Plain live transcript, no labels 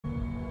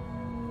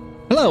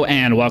Hello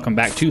and welcome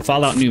back to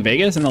Fallout New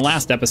Vegas. In the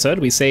last episode,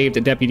 we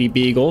saved Deputy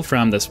Beagle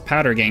from the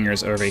powder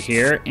gangers over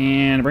here,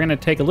 and we're going to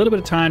take a little bit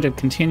of time to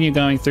continue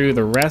going through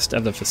the rest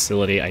of the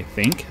facility, I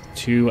think,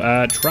 to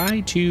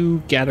try to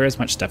gather as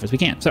much stuff as we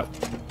can. So,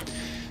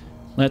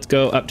 let's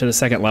go up to the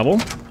second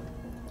level.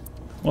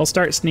 We'll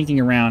start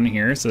sneaking around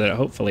here so that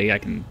hopefully I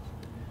can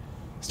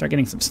start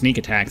getting some sneak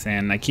attacks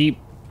in. I keep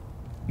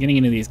getting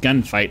into these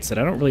gunfights that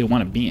I don't really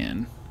want to be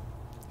in.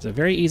 There's a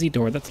very easy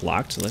door that's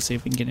locked, so let's see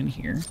if we can get in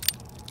here.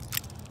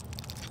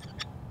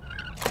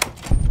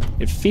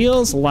 It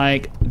feels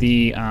like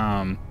the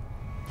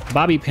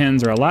bobby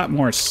pins are a lot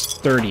more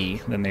sturdy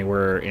than they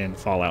were in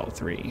Fallout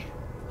 3.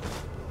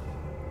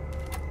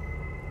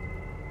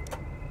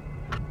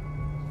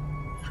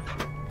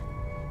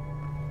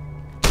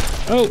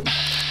 Oh!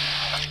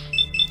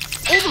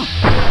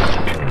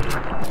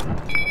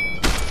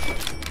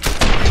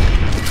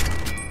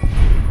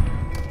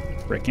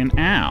 Frickin'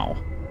 ow.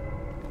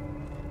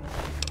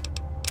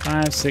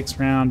 5-6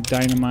 round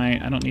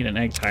dynamite. I don't need an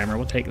egg timer.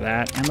 We'll take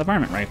that. And the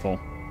varmint rifle.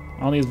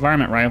 All these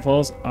varmint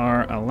rifles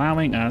are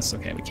allowing us...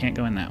 Okay, we can't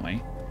go in that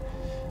way.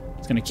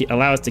 It's going to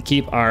allow us to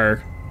keep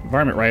our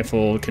varmint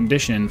rifle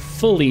condition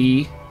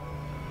fully...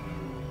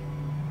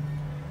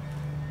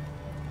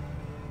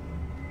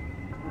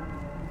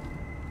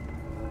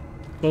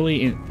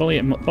 Fully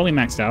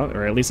maxed out,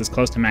 or at least as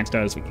close to maxed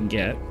out as we can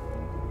get.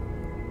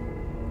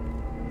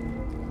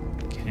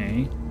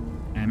 Okay.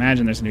 I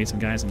imagine there's going to be some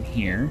guys in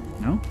here.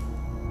 No?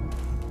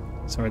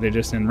 So are they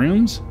just in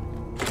rooms?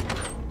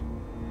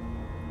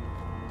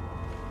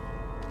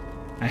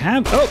 I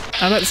have... Oh! I was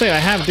about to say, I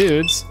have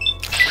dudes.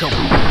 Come on.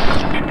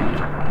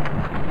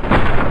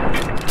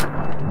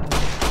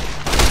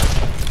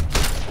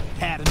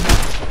 Had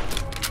enough.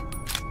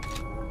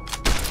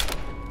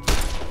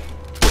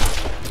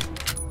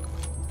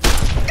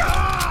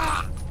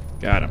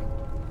 Got him.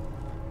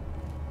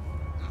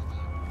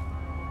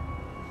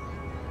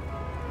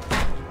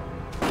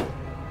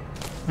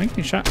 Am I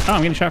getting shot? Oh,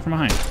 I'm getting shot from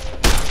behind.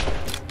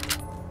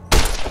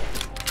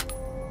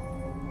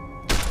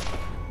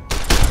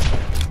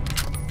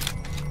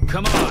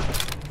 Come on.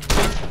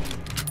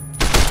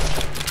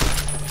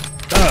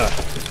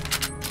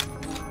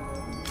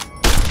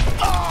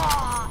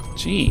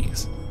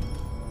 Jeez.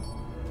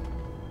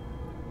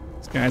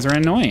 These guys are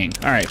annoying.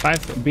 All right,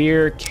 5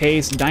 beer,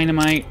 case,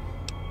 dynamite,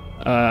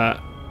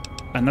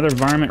 another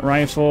varmint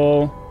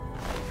rifle.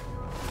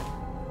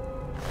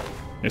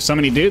 There's so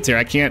many dudes here,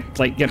 I can't,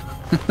 like, get...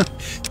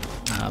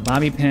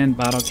 bobby pin,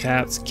 bottle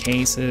caps,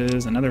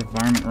 cases, another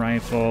varmint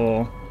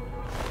rifle.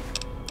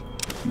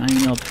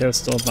 9mm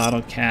pistol,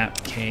 bottle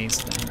cap,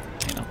 case.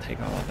 Okay, I'll take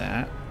all of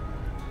that.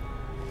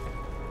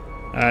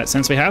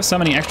 Since we have so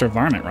many extra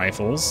varmint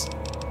rifles,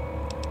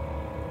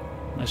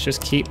 let's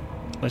just keep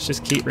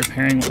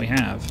repairing what we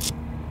have.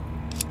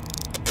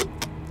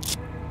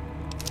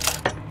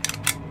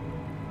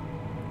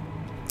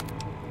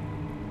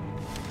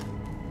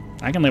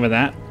 I can live with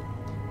that.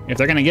 If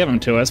they're gonna give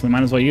them to us, we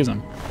might as well use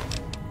them.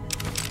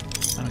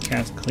 Bottle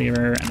caps,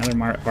 cleaver,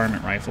 another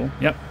varmint rifle.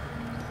 Yep.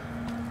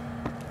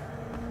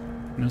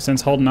 No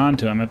sense holding on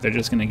to them if they're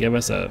just going to give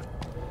us a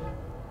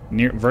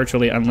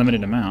virtually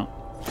unlimited amount.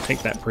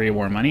 Take that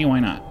pre-war money,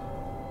 why not?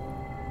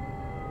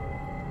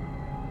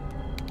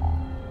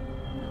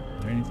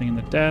 Is there anything in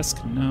the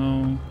desk?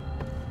 No.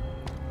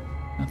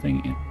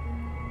 Nothing in...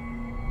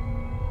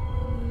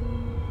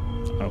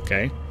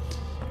 Okay.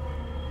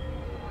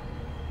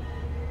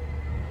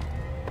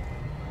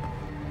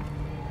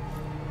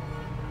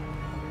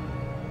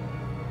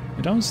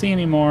 I don't see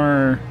any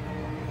more...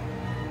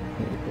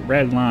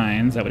 red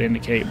lines that would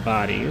indicate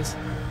bodies.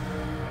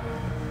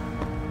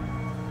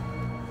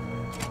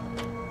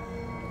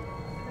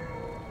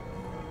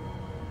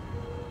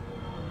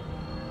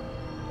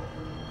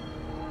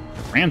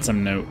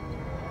 Ransom note.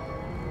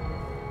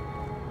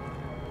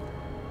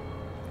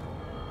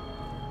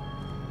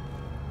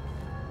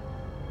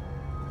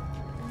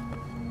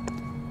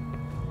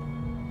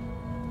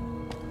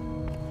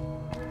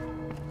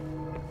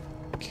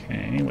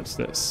 Okay, what's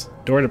this?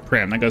 Door to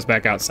Prim. That goes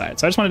back outside.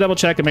 So I just want to double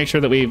check and make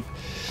sure that we've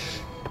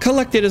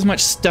collected as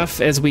much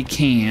stuff as we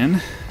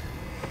can.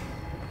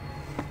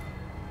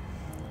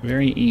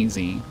 Very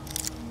easy.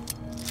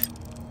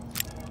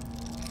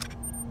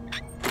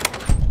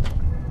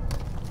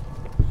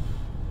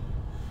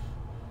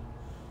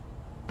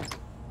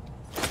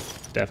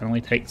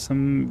 Definitely take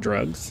some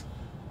drugs.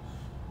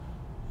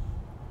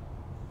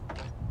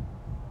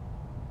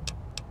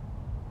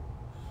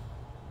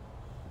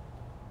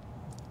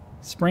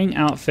 Spring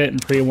outfit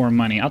and pre-war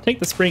money. I'll take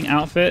the spring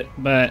outfit,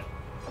 but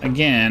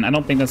again, I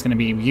don't think that's going to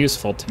be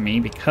useful to me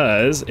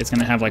because it's going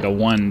to have like a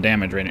 1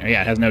 damage rating.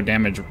 Yeah, it has no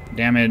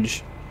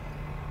damage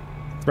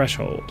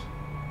threshold.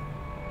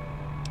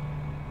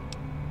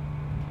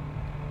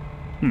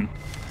 I'm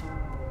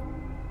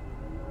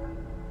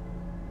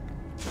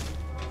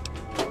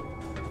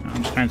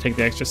just trying to take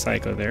the extra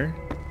psycho there.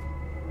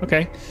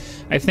 Okay.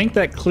 I think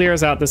that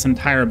clears out this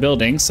entire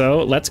building,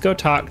 so let's go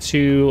talk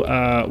to,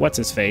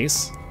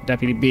 what's-his-face?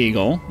 Deputy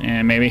Beagle,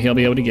 and maybe he'll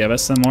be able to give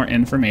us some more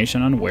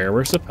information on where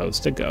we're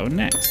supposed to go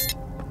next.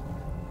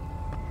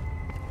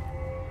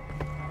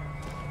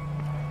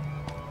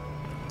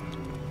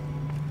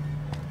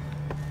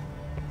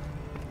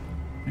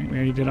 Right, we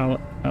already did all...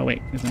 Oh,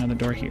 wait, there's another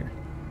door here.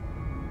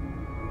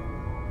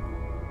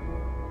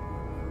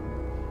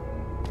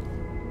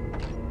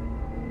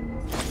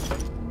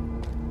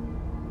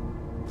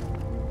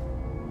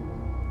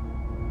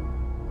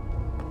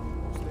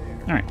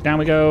 All right, down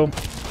we go.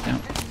 Down.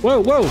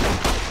 Whoa, whoa!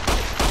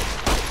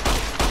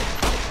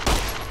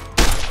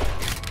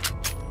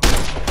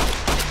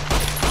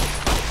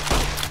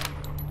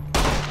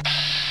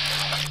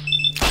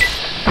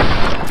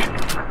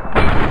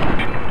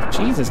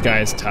 Jeez, this guy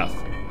is tough.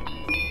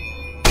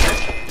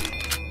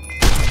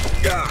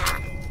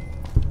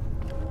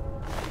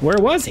 Where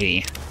was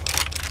he?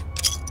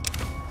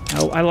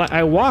 Oh,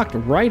 I walked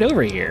right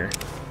over here.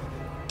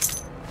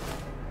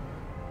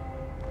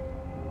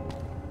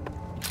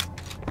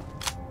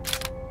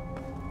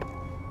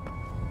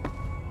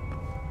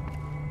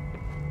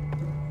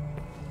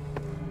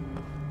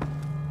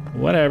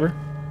 Whatever.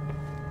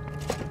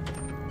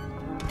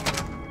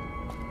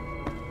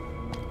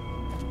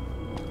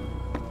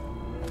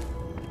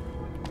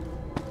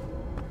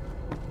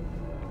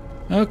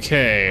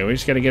 Okay, we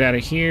just gotta get out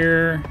of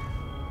here.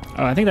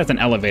 Oh, I think that's an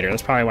elevator.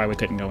 That's probably why we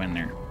couldn't go in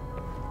there.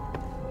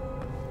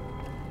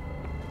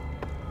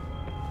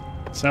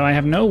 So I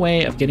have no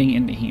way of getting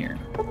into here,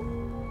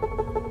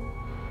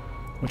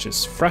 which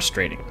is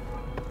frustrating.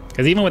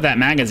 Because even with that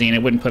magazine,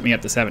 it wouldn't put me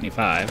up to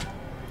 75.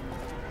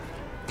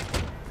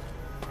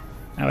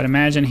 I would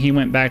imagine he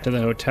went back to the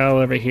hotel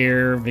over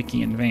here,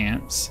 Vicky and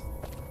Vance.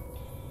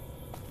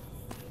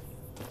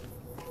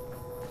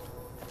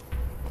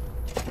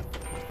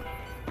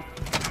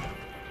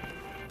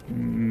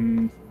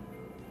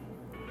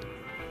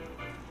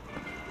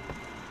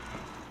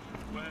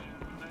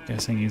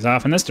 Guessing he's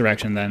off in this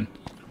direction then.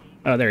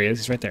 Oh, there he is.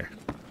 He's right there.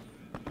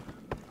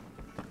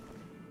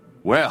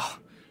 Well,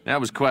 that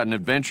was quite an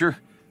adventure.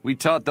 We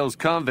taught those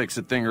convicts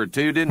a thing or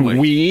two, didn't we?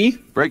 We?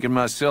 Breaking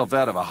myself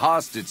out of a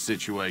hostage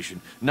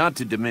situation. Not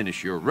to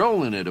diminish your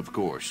role in it, of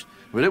course,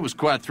 but it was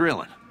quite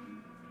thrilling.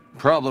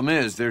 Problem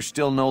is, there's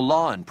still no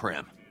law in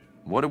Primm.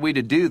 What are we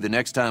to do the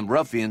next time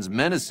ruffians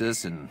menace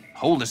us and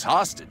hold us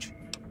hostage?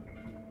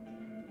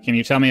 Can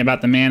you tell me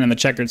about the man in the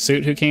checkered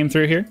suit who came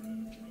through here?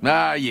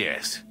 Ah,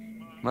 yes.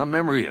 My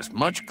memory is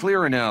much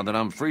clearer now that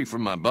I'm free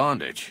from my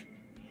bondage.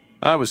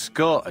 I was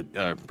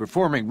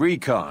performing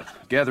recon,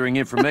 gathering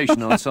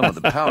information on some of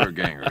the powder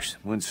gangers,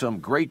 when some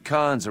great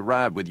cons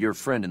arrived with your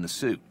friend in the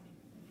suit.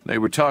 They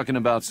were talking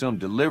about some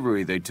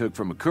delivery they took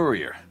from a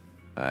courier.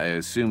 I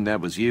assume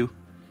that was you?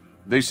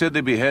 They said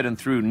they'd be heading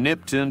through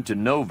Nipton to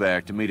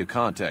Novak to meet a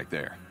contact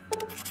there.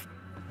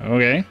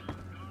 Okay.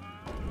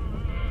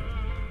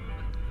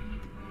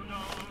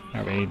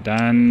 Are we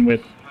done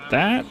with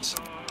that?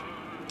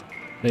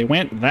 They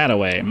went that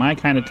way. My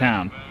kind of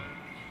town.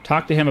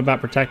 Talk to him about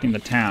protecting the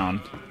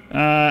town.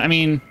 I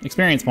mean,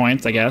 experience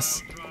points, I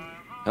guess.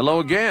 Hello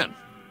again.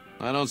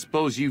 I don't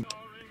suppose you...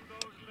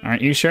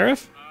 Aren't you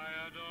sheriff?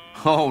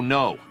 Oh,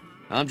 no.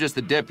 I'm just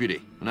a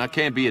deputy, and I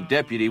can't be a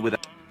deputy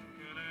without...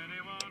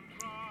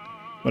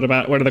 What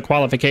are the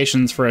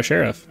qualifications for a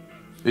sheriff?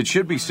 It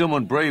should be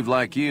someone brave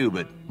like you,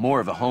 but more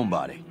of a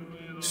homebody.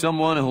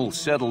 Someone who'll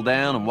settle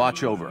down and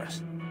watch over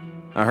us.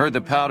 I heard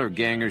the powder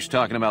gangers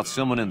talking about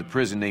someone in the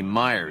prison named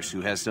Myers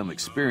who has some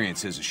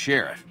experience as a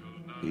sheriff.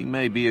 He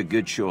may be a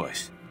good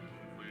choice.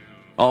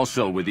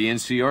 Also, with the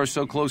NCR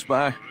so close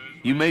by,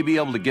 you may be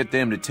able to get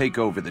them to take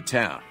over the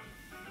town.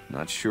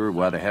 Not sure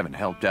why they haven't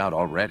helped out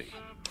already.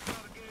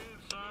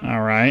 All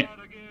right.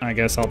 I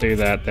guess I'll do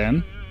that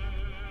then.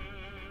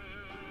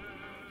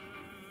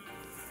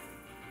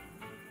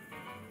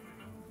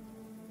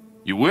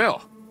 You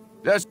will?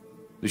 That's...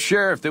 The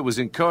sheriff that was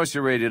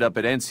incarcerated up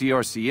at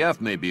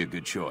NCRCF may be a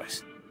good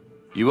choice.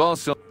 You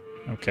also...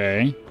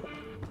 Okay.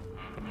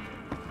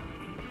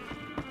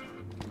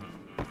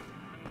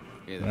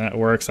 That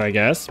works, I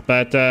guess.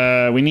 But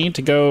we need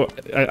to go...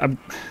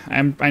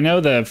 I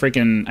know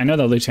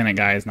the lieutenant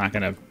guy is not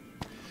gonna...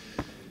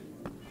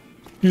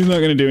 He's not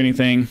gonna do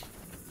anything.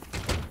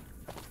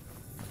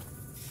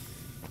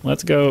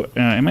 Let's go...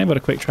 am I able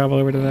to quick travel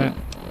over to that?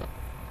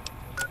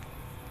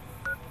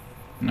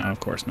 No,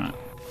 of course not.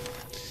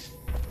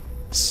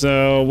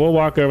 So we'll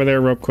walk over there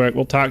real quick.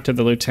 We'll talk to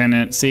the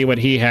lieutenant, see what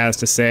he has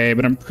to say.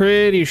 But I'm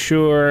pretty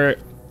sure,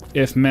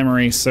 if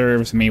memory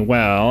serves me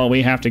well,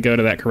 we have to go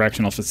to that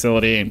correctional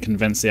facility and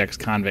convince the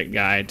ex-convict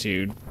guy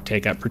to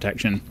take up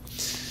protection.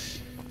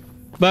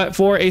 But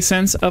for a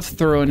sense of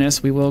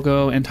thoroughness, we will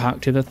go and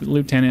talk to the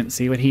lieutenant,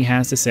 see what he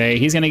has to say.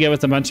 He's going to give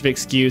us a bunch of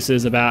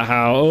excuses about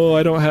how, oh,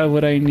 I don't have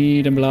what I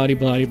need, and blah,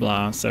 blah,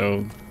 blah.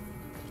 So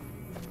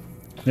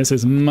this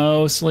is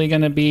mostly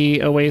going to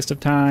be a waste of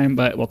time,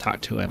 but we'll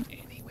talk to him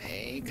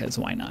anyway, because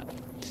why not?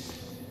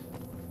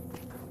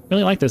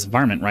 Really like this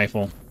varmint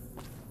rifle.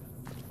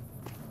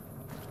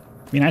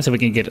 It'd be nice if we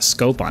could get a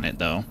scope on it,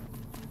 though.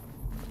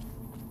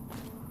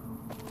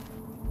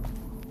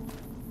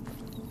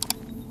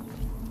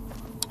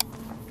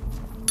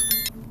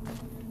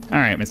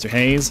 Mr.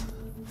 Hayes.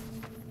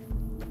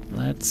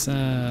 Let's,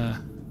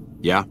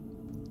 Yeah?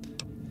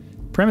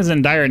 Prim is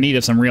in dire need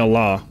of some real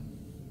law.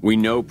 We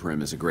know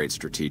Prim is a great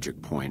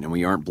strategic point, and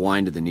we aren't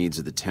blind to the needs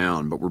of the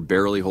town, but we're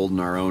barely holding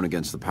our own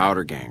against the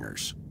powder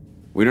gangers.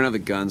 We don't have the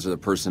guns or the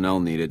personnel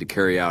needed to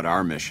carry out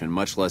our mission,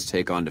 much less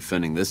take on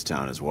defending this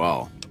town as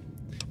well.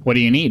 What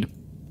do you need?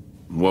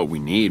 What we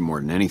need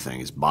more than anything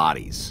is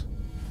bodies.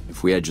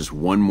 If we had just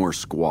one more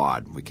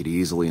squad, we could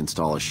easily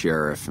install a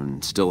sheriff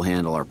and still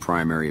handle our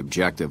primary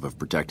objective of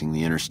protecting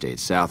the interstate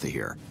south of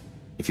here.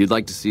 If you'd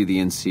like to see the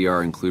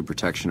NCR include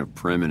protection of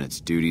Prim and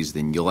its duties,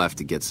 then you'll have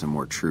to get some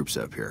more troops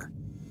up here.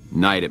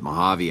 Knight at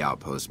Mojave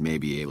Outpost may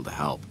be able to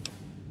help.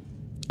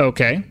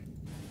 Okay.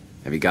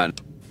 Have you gotten...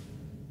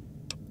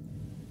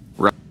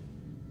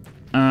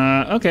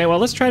 Okay, well,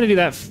 let's try to do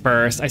that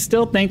first. I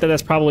still think that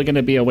that's probably going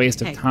to be a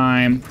waste of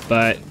time,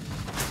 but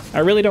I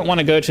really don't want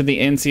to go to the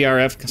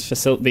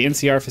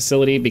NCR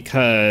facility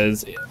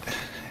because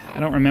I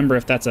don't remember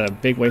if that's a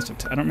big waste of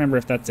time. I don't remember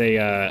if that's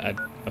a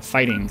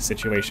fighting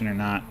situation or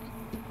not.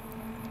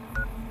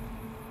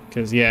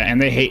 Because yeah,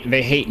 and they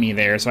hate me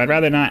there, so I'd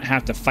rather not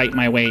have to fight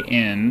my way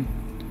in.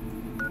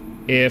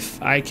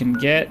 If I can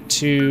get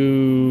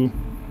to...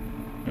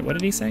 Wait, what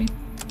did he say?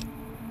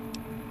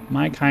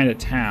 My kind of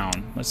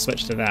town. Let's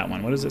switch to that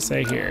one. What does it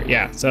say here?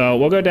 Yeah, so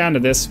we'll go down to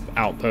this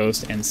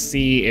outpost and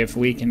see if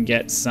we can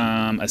get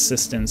some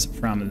assistance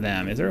from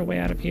them. Is there a way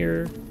out of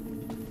here?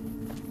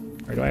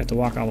 Or do I have to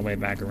walk all the way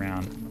back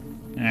around?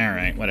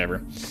 Alright,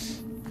 whatever.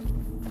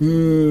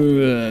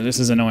 Ooh, this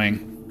is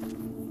annoying.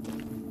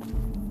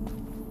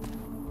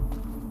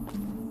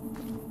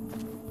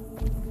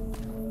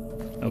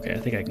 Okay, I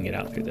think I can get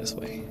out through this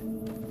way.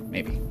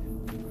 Maybe.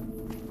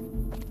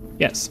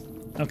 Yes.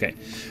 Okay.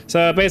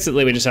 So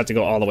basically we just have to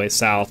go all the way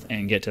south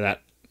and get to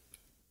that.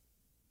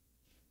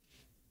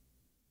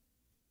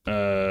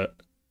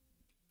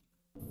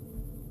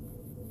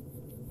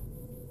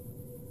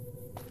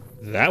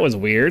 That was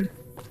weird.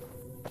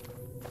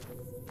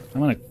 I'm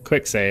gonna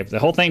quick save. The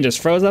whole thing just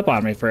froze up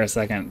on me for a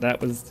second.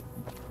 That was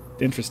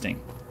interesting.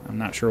 I'm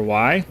not sure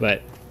why,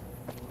 but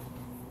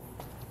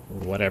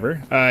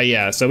whatever.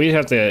 Yeah, so we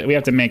have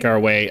to make our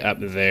way up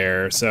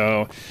there.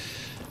 So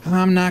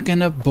I'm not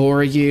gonna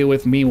bore you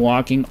with me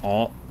walking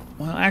all.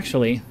 Well,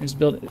 actually, there's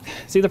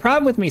See, the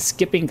problem with me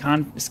skipping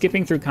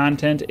through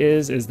content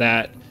is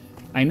that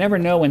I never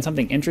know when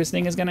something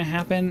interesting is gonna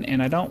happen,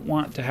 and I don't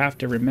want to have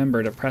to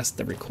remember to press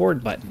the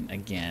record button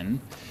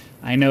again.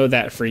 I know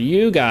that for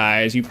you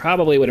guys, you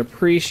probably would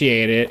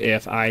appreciate it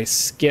if I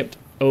skipped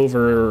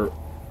over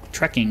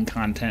trekking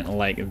content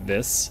like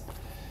this.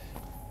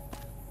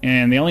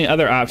 And the only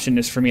other option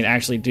is for me to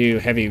actually do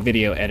heavy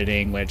video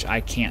editing, which I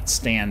can't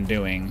stand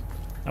doing.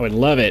 I would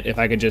love it if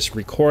I could just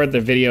record the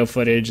video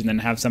footage and then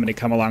have somebody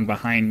come along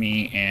behind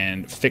me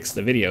and fix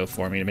the video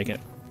for me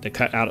to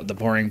cut out the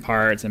boring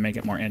parts and make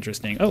it more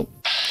interesting. Oh,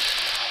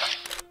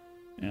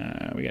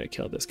 we gotta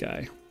kill this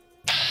guy.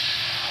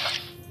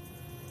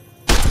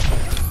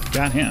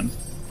 Got him.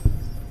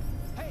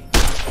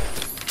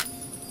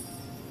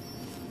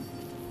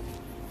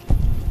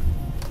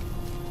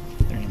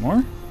 Is there any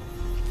more?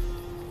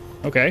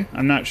 Okay,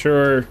 I'm not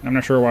sure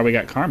why we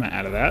got karma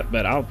out of that,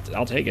 but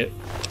I'll take it.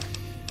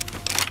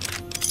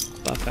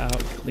 Buff out,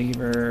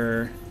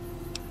 cleaver.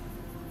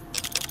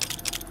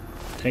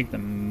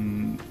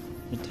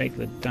 We'll take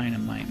the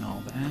dynamite and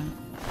all that.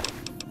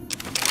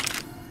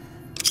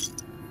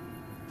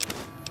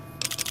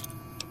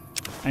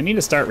 I need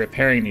to start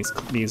repairing these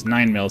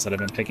 9mm that I've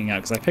been picking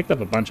up because I picked up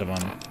a bunch of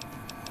them.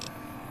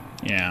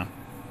 Yeah.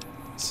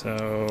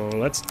 So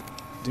let's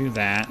do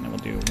that, and we'll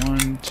do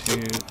 1, 2,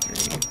 3,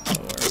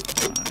 4,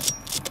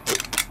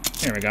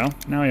 5. There we go.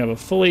 Now we have a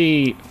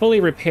fully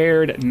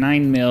repaired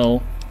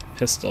 9mm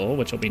pistol,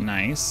 which will be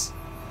nice.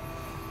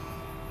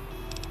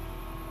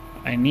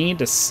 I need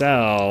to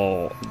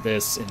sell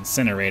this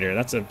incinerator.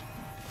 That's a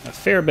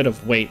fair bit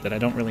of weight that I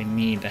don't really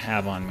need to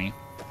have on me.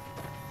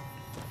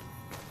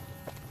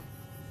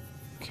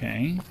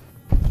 Okay.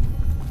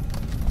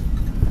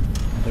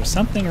 There's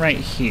something right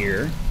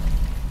here.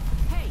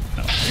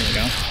 Oh, here we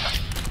go.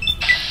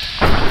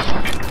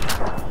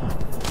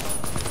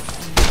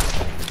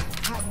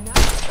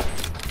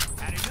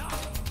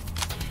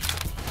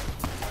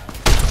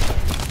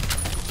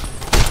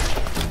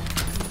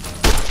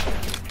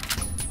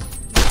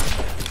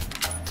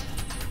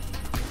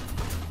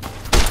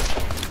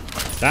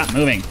 Stop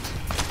moving.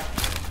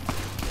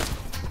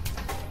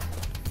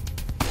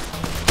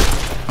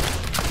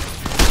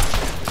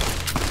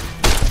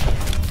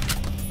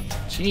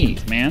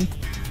 Jeez, man.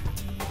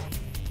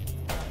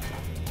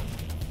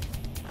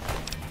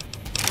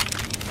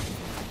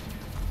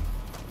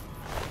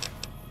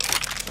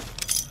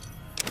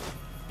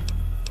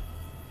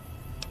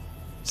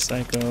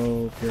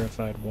 Psycho,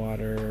 purified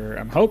water.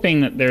 I'm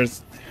hoping that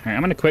there's... Alright,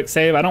 I'm gonna quick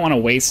save. I don't want to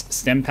waste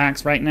stim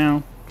packs right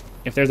now.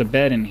 If there's a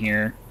bed in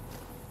here...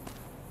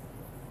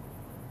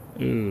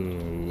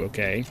 Ooh,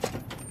 okay.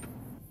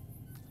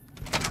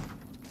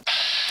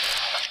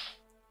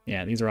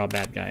 Yeah, these are all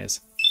bad guys.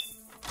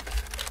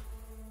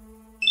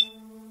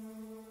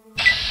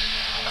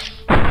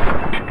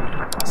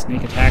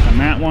 Sneak attack on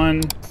that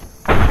one.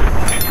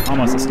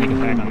 Almost a sneak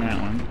attack on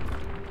that one.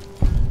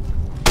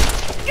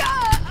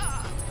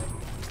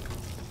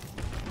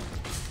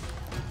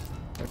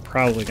 They're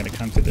probably going to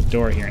come through the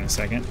door here in a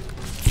second.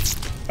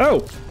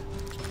 Oh!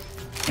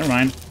 Never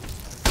mind.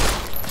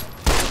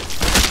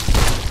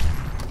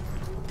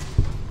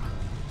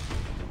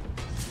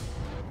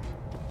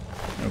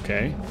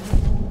 Okay.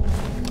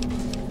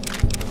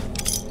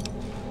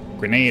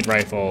 Grenade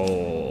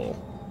rifle.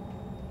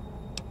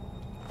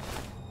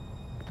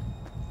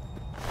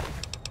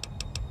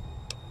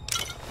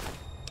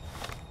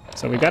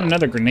 So we got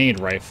another grenade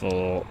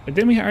rifle.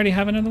 Didn't we already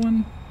have another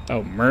one?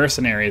 Oh,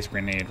 mercenaries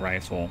grenade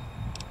rifle.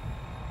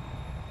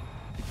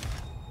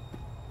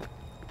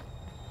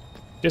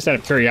 Just out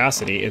of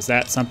curiosity, is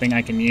that something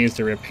I can use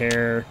to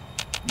repair?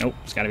 Nope,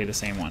 it's got to be the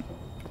same one.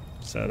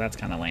 So that's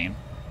kind of lame.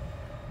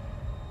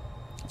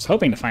 I was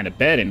hoping to find a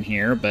bed in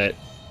here, but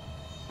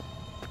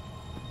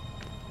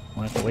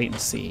we'll have to wait and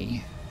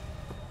see.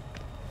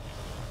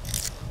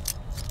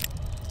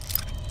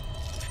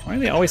 Why are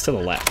they always to the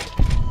left?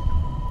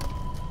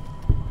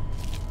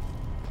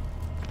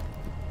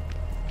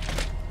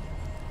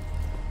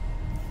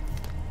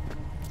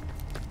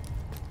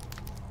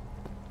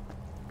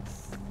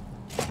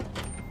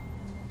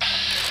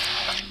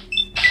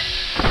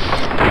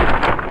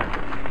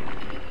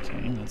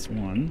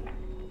 One.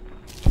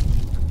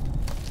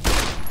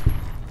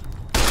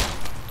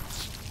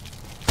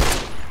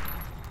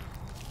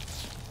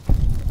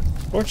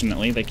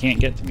 Fortunately, they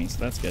can't get to me, so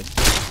that's good.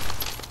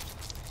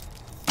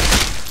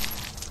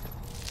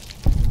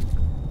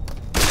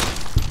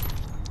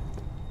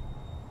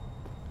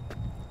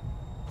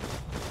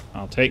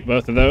 I'll take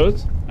both of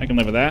those. I can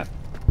live with that.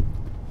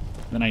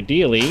 Then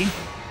ideally,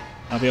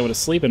 I'll be able to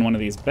sleep in one of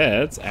these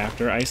beds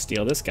after I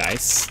steal this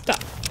guy's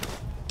stuff.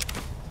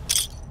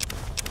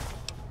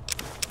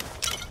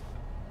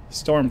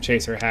 Storm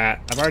chaser hat.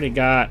 I've already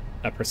got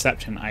a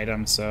perception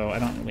item, so I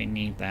don't really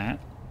need that.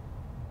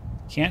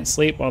 Can't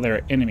sleep while there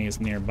are enemies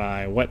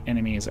nearby. What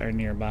enemies are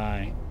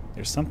nearby?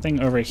 There's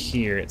something over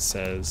here, it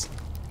says.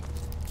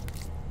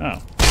 Oh.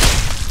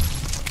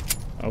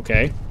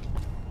 Okay.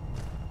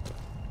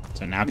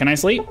 So now can I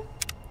sleep?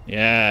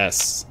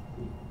 Yes.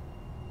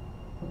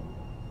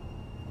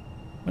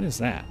 What is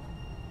that?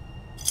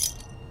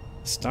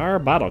 Star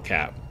bottle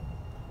cap.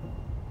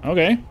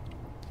 Okay.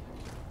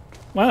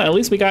 Well, at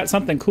least we got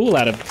something cool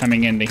out of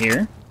coming into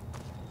here.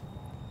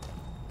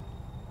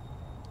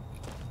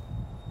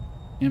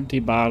 Empty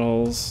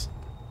bottles.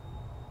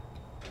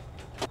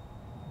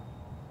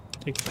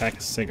 Take a pack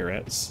of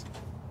cigarettes.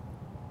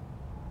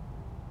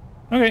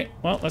 Okay,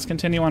 well, let's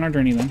continue on our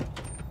journey then.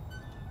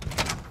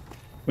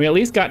 We at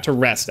least got to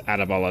rest out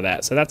of all of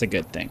that, so that's a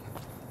good thing.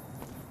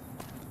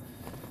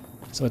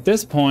 So at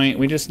this point,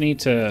 we just need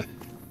to...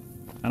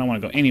 I don't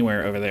want to go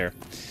anywhere over there.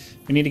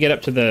 We need to get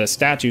up to the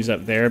statues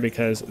up there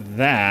because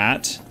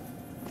that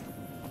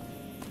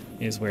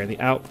is where the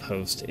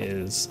outpost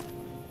is.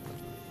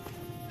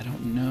 I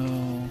don't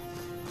know.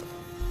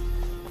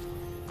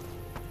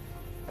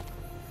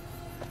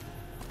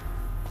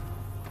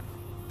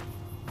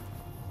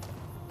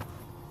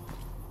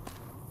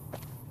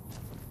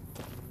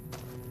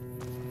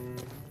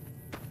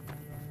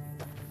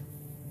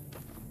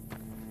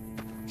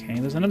 Okay,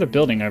 there's another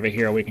building over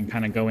here we can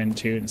kind of go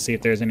into and see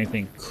if there's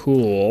anything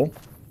cool.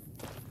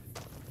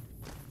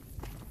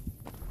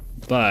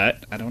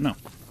 But I don't know.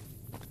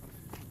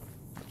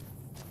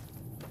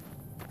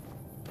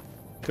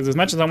 Because as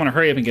much as I want to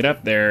hurry up and get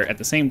up there, at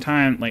the same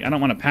time, like, I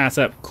don't want to pass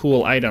up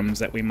cool items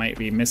that we might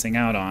be missing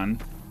out on.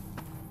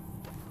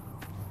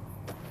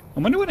 I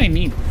wonder what I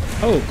need.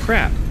 Oh,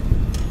 crap.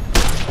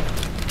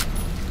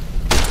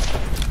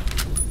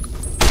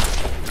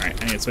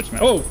 Alright, I need to switch my...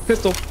 Oh,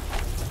 pistol!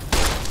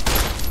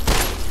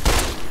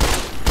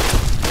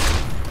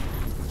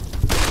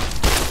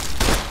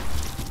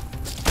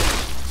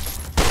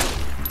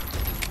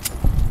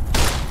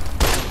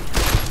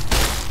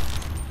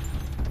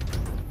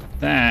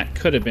 That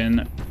could have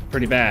been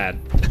pretty bad.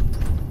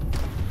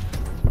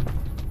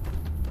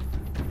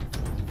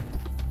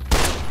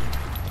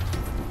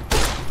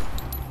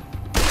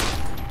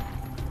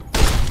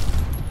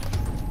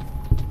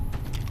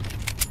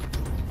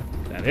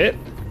 Is that it?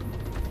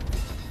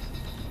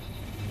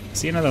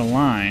 See another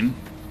line.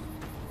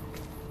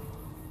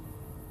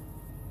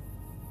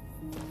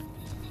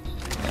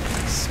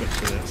 Let's switch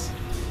to this.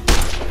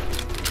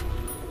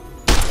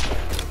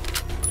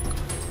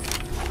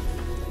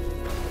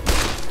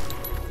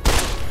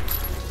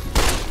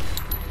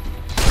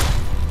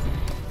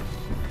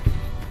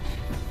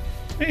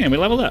 And we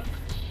leveled up.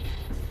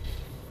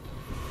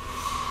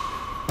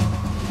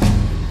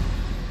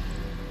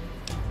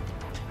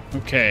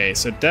 Okay,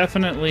 so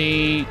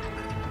definitely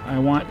I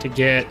want to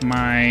get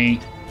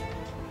my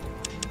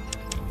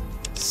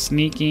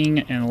sneaking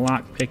and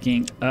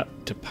lockpicking up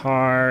to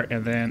par,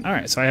 and then all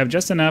right, so I have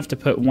just enough to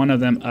put one of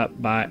them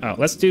up by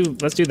let's do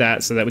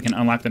that so that we can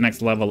unlock the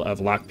next level of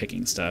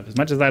lockpicking stuff. As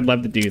much as I'd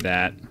love to do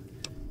that,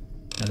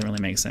 doesn't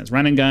really make sense.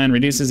 Run and gun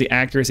reduces the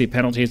accuracy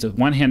penalties with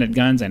one-handed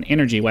guns and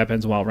energy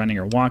weapons while running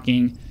or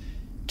walking.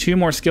 2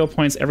 more skill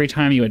points every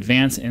time you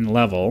advance in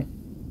level.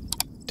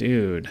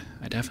 Dude,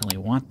 I definitely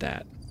want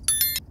that.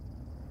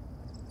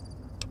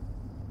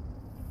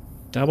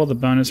 Double the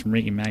bonus from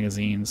rigging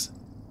magazines.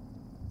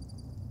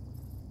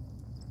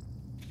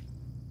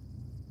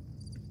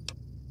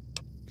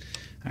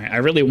 All right, I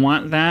really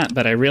want that,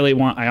 but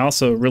I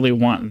also really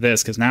want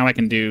this, because now I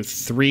can do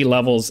 3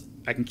 levels.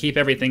 I can keep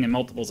everything in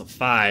multiples of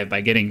 5 by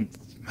getting...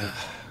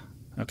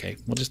 okay,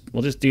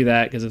 we'll just do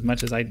that, because as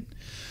much as I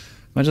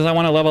want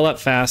to level up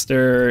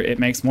faster, it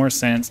makes more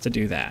sense to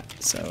do that.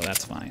 So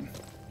that's fine.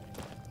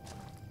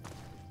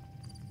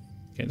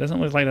 Okay, it doesn't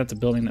look like that's a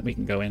building that we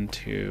can go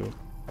into.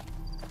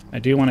 I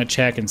do want to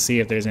check and see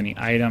if there's any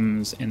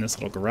items in this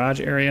little garage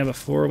area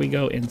before we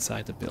go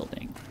inside the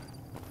building.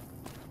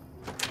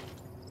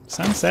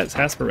 Sunset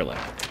Sarsaparilla.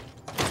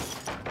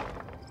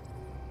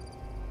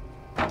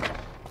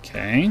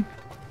 Okay.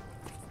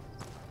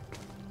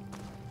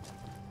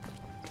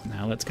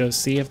 Now let's go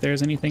see if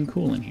there's anything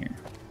cool in here.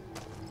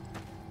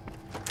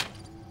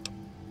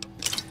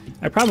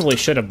 I probably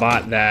should have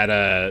bought that,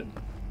 oh,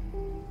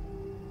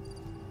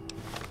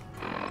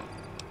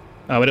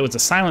 but it was a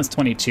Silence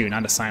 22,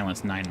 not a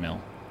Silence 9mm.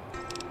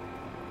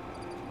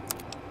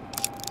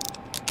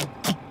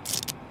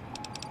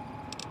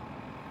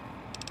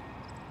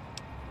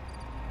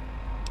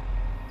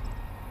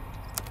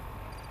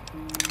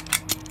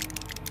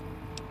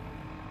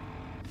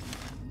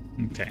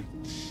 Okay.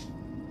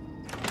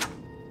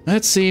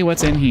 Let's see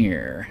what's in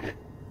here.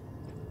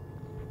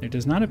 There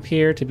do not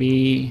appear to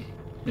be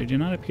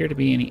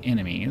any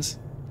enemies.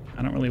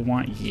 I don't really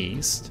want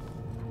yeast.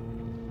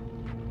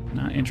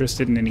 Not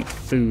interested in any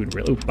food.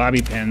 Ooh,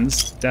 bobby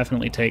pins.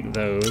 Definitely take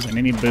those. And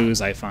any booze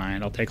I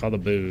find. I'll take all the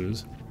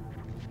booze.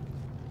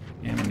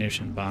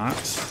 Ammunition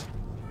box.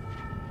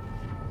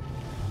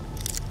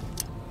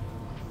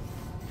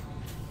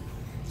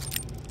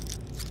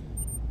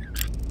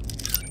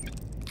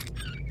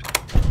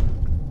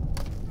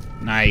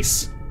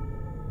 Nice.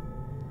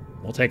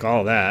 We'll take all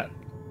of that.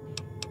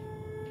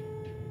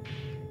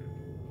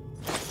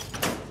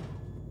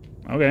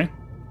 Okay.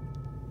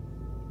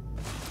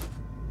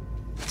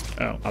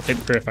 Oh, I'll take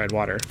the purified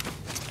water.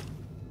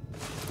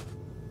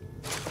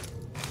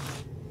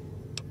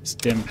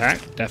 Stim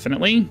pack,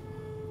 definitely.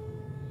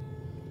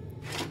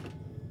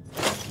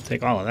 We'll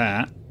take all of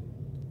that.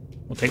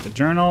 We'll take the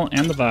journal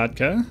and the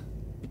vodka.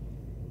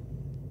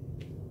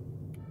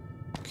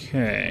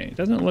 Okay,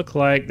 doesn't look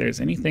like there's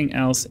anything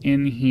else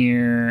in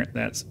here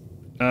that's...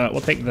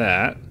 we'll take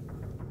that.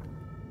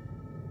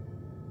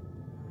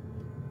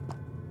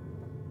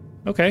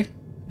 Okay,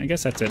 I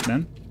guess that's it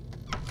then.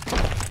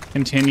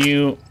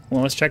 Continue.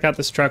 Well, let's check out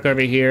this truck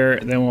over here,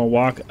 then we'll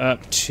walk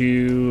up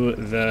to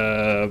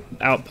the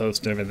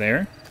outpost over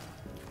there.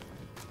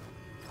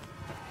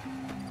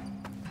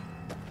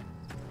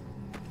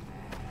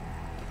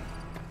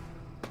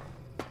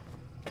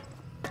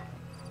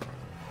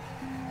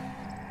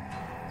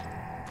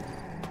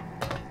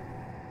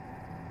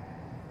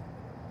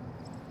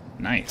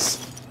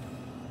 Nice.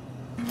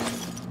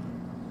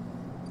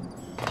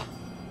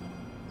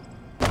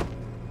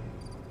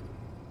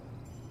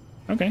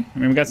 Okay, I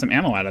mean, we got some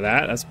ammo out of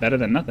that. That's better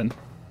than nothing.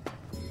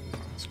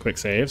 Just quick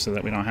save so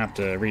that we don't have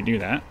to redo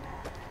that.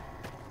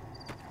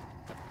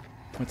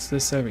 What's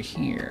this over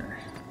here?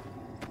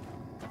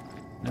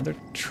 Another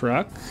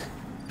truck.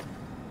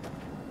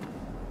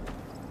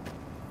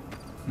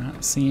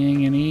 Not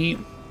seeing any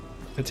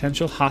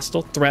potential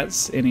hostile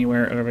threats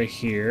anywhere over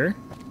here.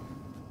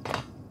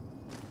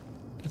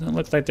 Doesn't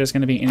look like there's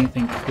going to be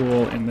anything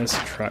cool in this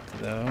truck,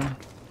 though.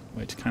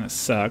 Which kind of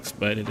sucks,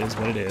 but it is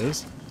what it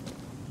is.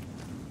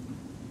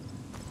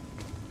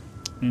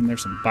 And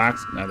there's some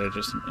boxes. No, they're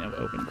just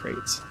open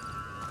crates.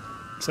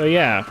 So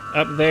yeah,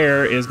 up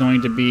there is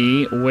going to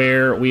be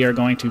where we are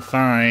going to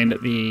find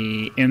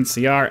the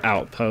NCR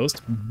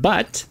outpost.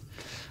 But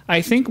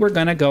I think we're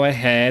going to go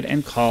ahead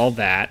and call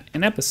that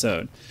an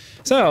episode.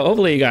 So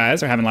hopefully you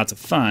guys are having lots of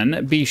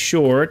fun. Be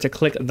sure to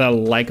click the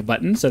like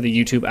button so the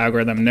YouTube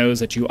algorithm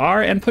knows that you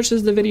are and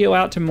pushes the video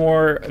out to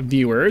more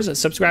viewers.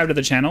 Subscribe to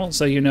the channel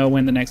so you know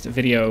when the next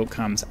video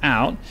comes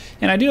out.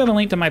 And I do have a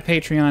link to my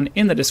Patreon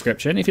in the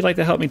description if you'd like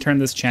to help me turn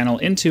this channel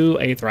into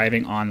a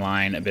thriving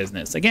online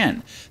business.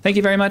 Again, thank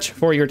you very much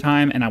for your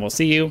time, and I will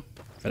see you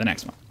for the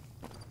next one.